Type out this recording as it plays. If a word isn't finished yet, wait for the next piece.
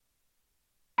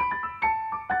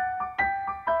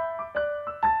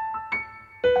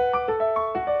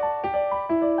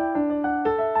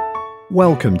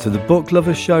Welcome to the Book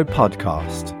Lovers Show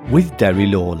podcast with Derry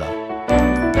Lawler.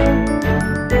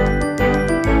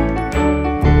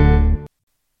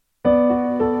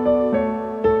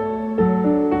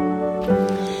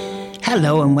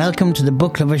 Hello and welcome to the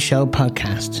Book Lovers Show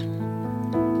podcast.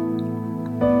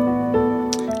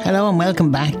 Hello and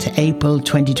welcome back to April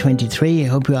 2023. I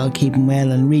hope you're all keeping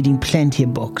well and reading plenty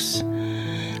of books.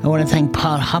 I want to thank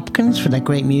Paul Hopkins for that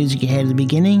great music you heard at the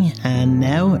beginning and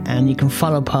now, and you can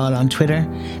follow Paul on Twitter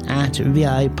at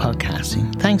VI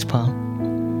Podcasting. Thanks, Paul.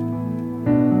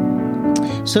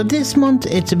 So this month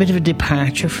it's a bit of a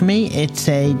departure for me. It's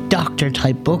a doctor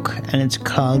type book and it's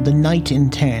called The Night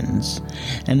Interns,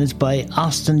 and it's by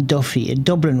Austin Duffy, a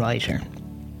Dublin writer.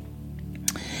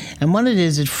 And what it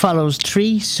is, it follows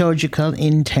 3 surgical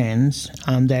interns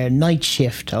on their night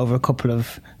shift over a couple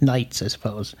of nights, I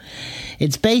suppose.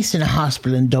 It's based in a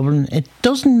hospital in Dublin. It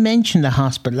doesn't mention the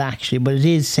hospital actually, but it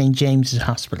is St. James's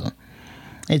Hospital.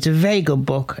 It's a very good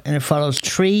book, and it follows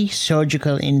 3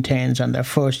 surgical interns on their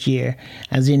first year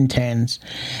as interns.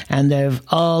 And they have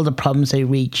all the problems they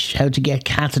reach, how to get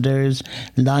catheters,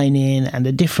 line in, and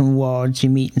the different wards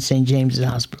you meet in St. James's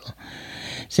Hospital.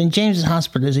 St. James's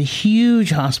Hospital is a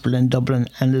huge hospital in Dublin,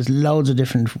 and there's loads of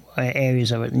different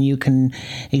areas of it, and you can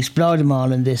explore them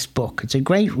all in this book. It's a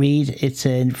great read. It's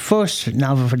a first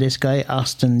novel for this guy,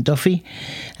 Austin Duffy,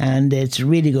 and it's a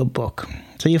really good book.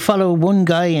 So you follow one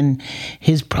guy and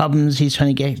his problems. He's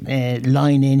trying to get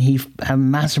line in. He had a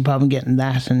massive problem getting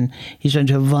that, and he's trying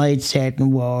to avoid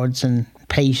certain wards and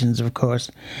patients, of course.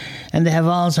 And they have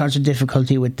all sorts of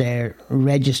difficulty with their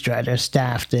registrar, their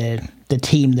staff, the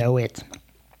team they're with.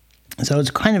 So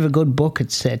it's kind of a good book.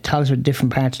 It talks about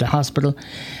different parts of the hospital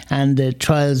and the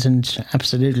trials and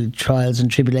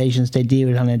tribulations they deal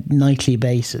with on a nightly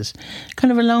basis.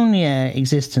 Kind of a lonely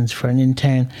existence for an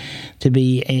intern to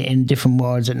be in different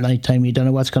wards at night time. You don't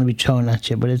know what's going to be thrown at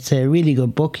you, but it's a really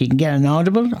good book. You can get an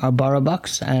Audible or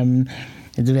BorrowBox.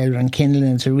 It's available on Kindle,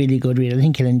 and it's a really good read. I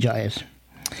think you'll enjoy it.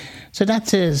 So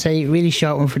that's a really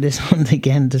short one for this month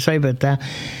again. Sorry about that.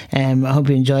 I hope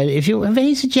you enjoyed it. If you have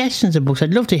any suggestions of books,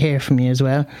 I'd love to hear from you as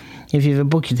well. If you have a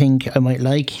book you think I might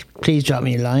like, please drop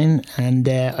me a line, and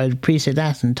I'd appreciate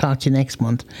that, and talk to you next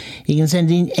month. You can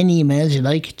send in any emails you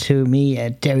like to me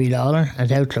at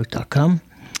derrylawler@outlook.com.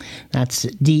 That's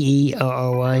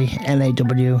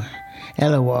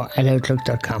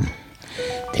DERRYLAWLOR@outlook.com.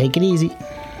 Take it easy.